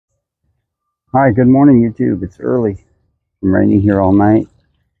Hi, good morning, YouTube. It's early. It's been raining here all night.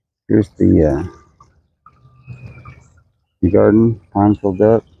 Here's the garden, pond filled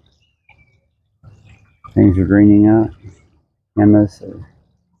up. Things are greening up. Emma's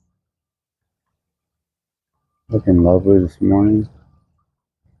looking lovely this morning.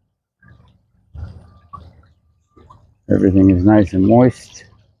 Everything is nice and moist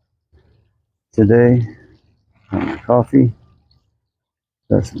today. Got my coffee.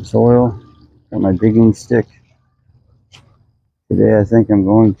 Got some soil. Got my digging stick. Today I think I'm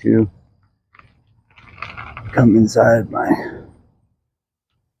going to come inside my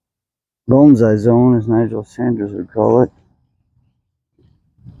bonsai zone, as Nigel Sanders would call it.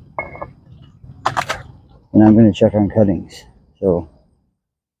 And I'm going to check on cuttings. So,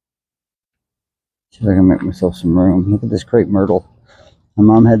 see if I can make myself some room. Look at this crepe myrtle. My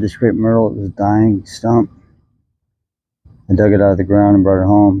mom had this crepe myrtle. It was a dying stump. I dug it out of the ground and brought it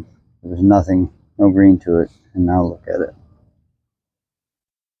home. There was nothing, no green to it. And now look at it.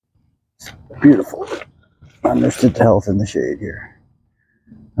 It's beautiful. Understood the health in the shade here.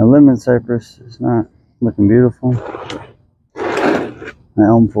 My lemon cypress is not looking beautiful. My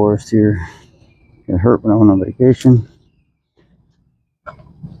elm forest here got hurt when I went on vacation.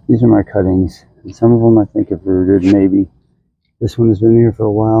 These are my cuttings. And some of them I think have rooted, maybe. This one has been here for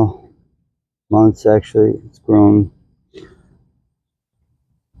a while. Months actually. It's grown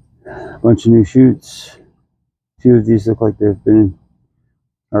a bunch of new shoots. Two of these look like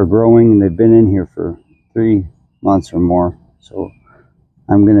are growing, and they've been in here for 3 months or more. So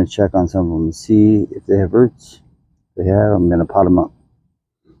I'm going to check on some of them and see if they have roots. If they have, I'm going to pot them up.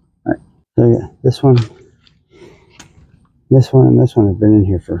 All right. So yeah, this one, and this one have been in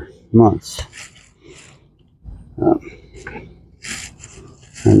here for months. I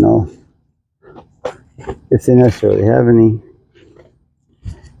don't know if they necessarily have any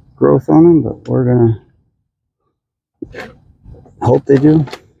growth on them, but we're going to hope they do.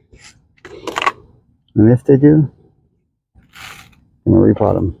 And if they do, I'm going to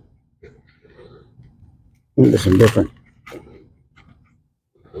repot them into some different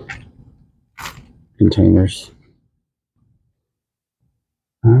containers.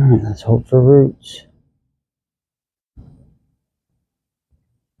 Alright, let's hope for roots.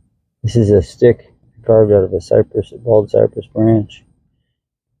 This is a stick carved out of a bald cypress branch.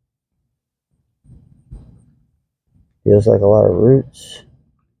 Feels like a lot of roots.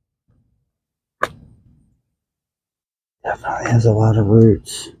 Definitely has a lot of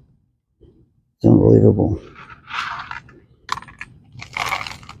roots. It's unbelievable.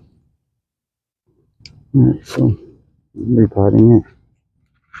 Alright, so I'm repotting it.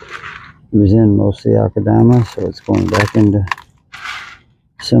 It was in mostly Akadama, so it's going back into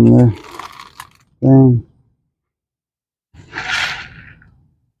similar thing.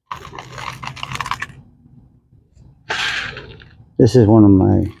 This is one of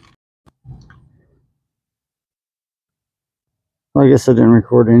my... Well, I guess I didn't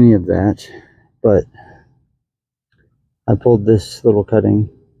record any of that, but I pulled this little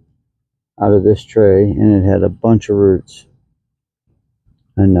cutting out of this tray, and it had a bunch of roots.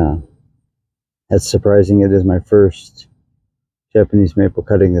 And that's surprising. It is my first Japanese maple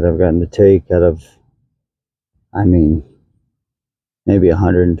cutting that I've gotten to take out of, I mean, maybe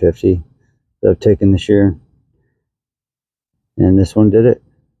 150 that I've taken this year. And this one did it.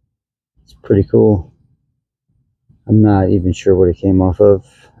 It's pretty cool. I'm not even sure what it came off of.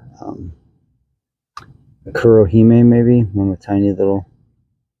 A Kurohime maybe, one with tiny little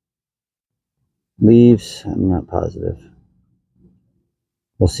leaves. I'm not positive.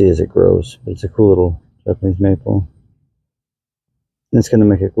 We'll see as it grows, but it's a cool little Japanese maple. And it's going to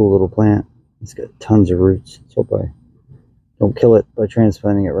make a cool little plant. It's got tons of roots. Let's hope I don't kill it by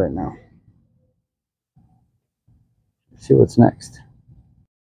transplanting it right now. Let's see what's next.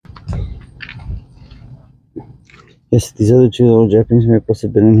 Yes, these other two little Japanese maples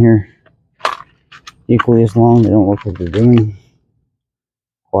have been in here equally as long. They don't look like they're doing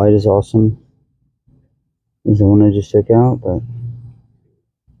quite as awesome as the one I just took out, but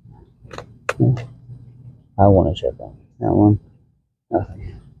yeah, I want to check on that one.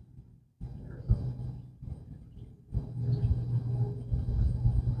 Nothing.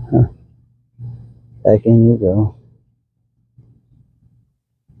 Huh. Back in you go.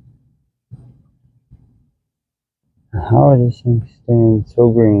 How are these things staying so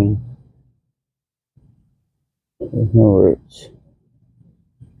green with no roots?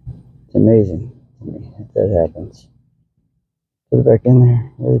 It's amazing to me if that happens. Put it back in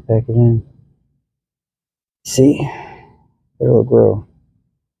there, really pack it in. See? It'll grow.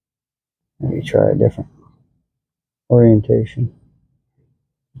 Maybe try a different orientation.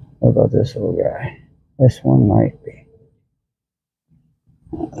 What about this little guy? This one might be.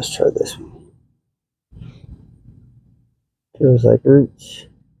 Let's try this one. Feels like roots.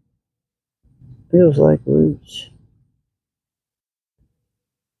 Feels like roots.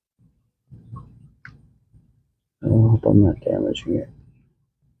 I hope I'm not damaging it.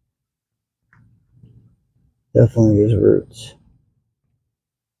 Definitely is roots.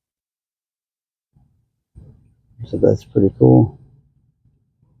 So that's pretty cool.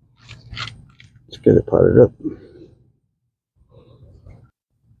 Let's get it potted up.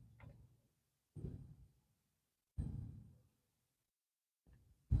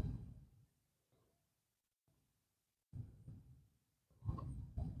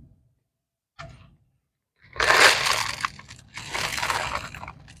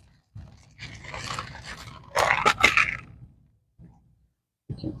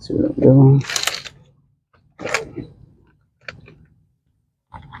 Can't see what I'm doing.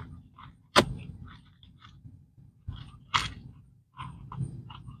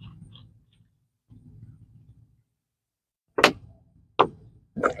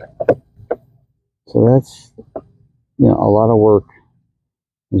 So that's, a lot of work.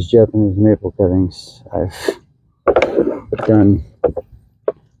 These Japanese maple cuttings, I've done,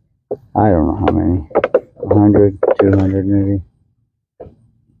 I don't know how many, 100, 200 maybe,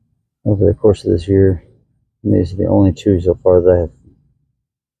 over the course of this year. And these are the only two so far that I have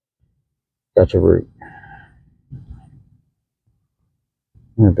got to root.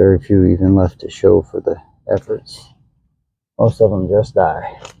 There are very few even left to show for the efforts. Most of them just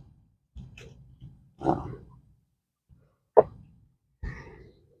die.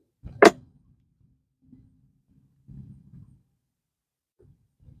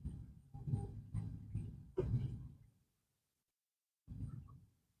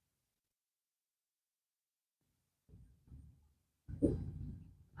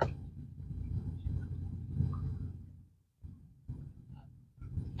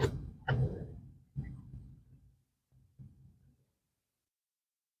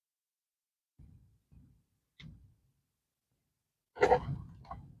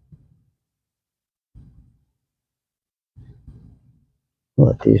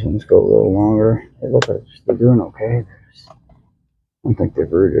 Let these ones go a little longer. They look like they're doing okay. I don't think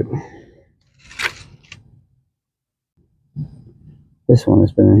they've rooted. This one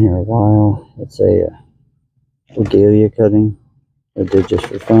has been in here a while. It's a regalia cutting I did just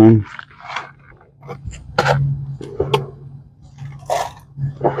for fun.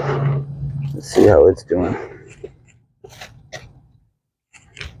 Let's see how it's doing.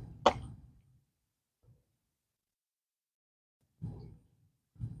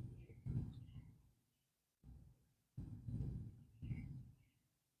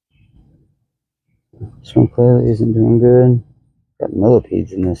 This one clearly isn't doing good. Got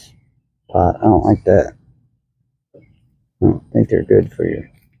millipedes in this pot. I don't like that. I don't think they're good for your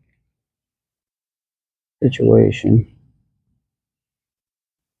situation.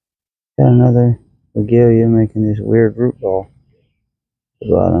 Got another regalia making this weird root ball at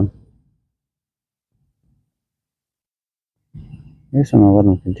the bottom. I guess I'm gonna let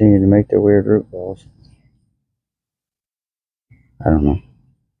them continue to make their weird root balls. I don't know.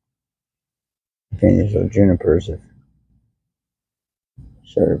 I think these little junipers have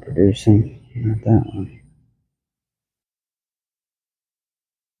started producing. Not that one.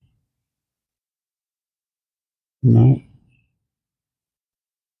 No.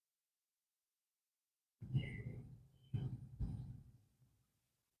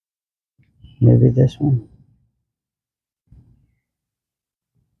 Maybe this one.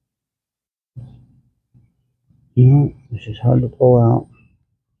 No, this is hard to pull out.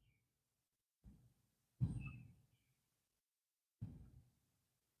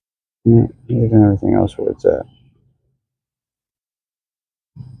 Yeah, leaving everything else where it's at.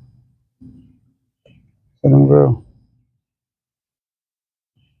 Let them grow.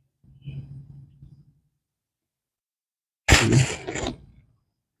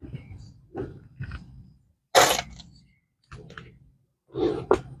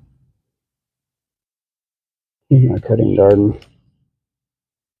 Here's my cutting garden.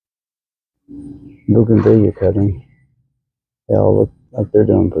 Bougainvillea cutting. They all look like they're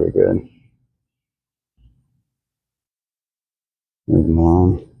doing pretty good. Move them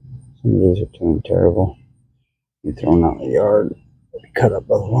along. Some of these are doing terrible. Be thrown out in the yard. Be cut up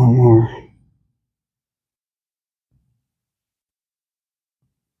by the lawnmower.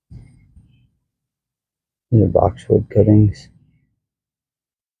 These are boxwood cuttings.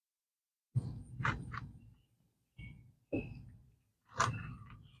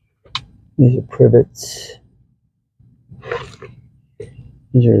 These are privets.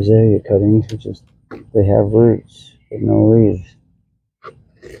 These are azalea cuttings, which is, they have roots but no leaves.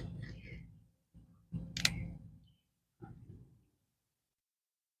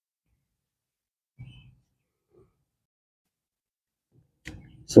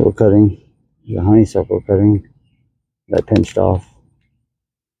 This little cutting is a honeysuckle cutting that I pinched off.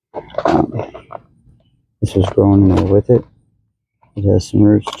 This was growing in there with it. It has some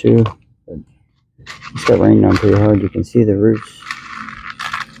roots too, but it's got rained on pretty hard. You can see the roots.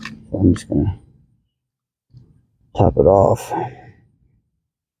 So I'm just gonna top it off.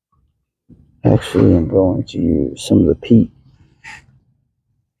 Actually, I'm going to use some of the peat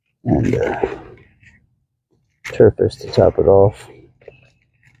and turfus to top it off.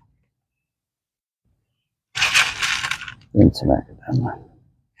 And some macadamia.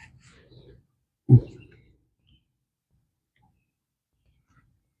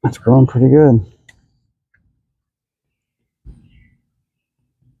 It's growing pretty good.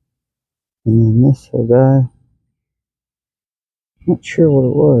 And then this little guy, not sure what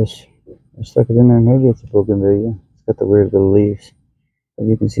it was. I stuck it in there. Maybe it's a bougainvillea. It's got the weird little leaves. But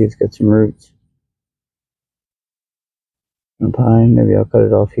you can see it's got some roots. And pine, maybe I'll cut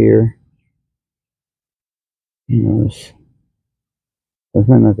it off here. Those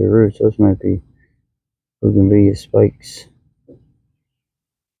might not be roots. Those might be bougainvillea spikes.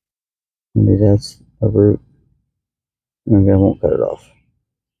 Maybe that's a root. Maybe I won't cut it off.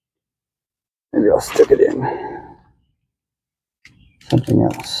 Maybe I'll stick it in something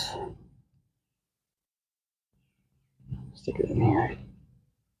else. Stick it in here.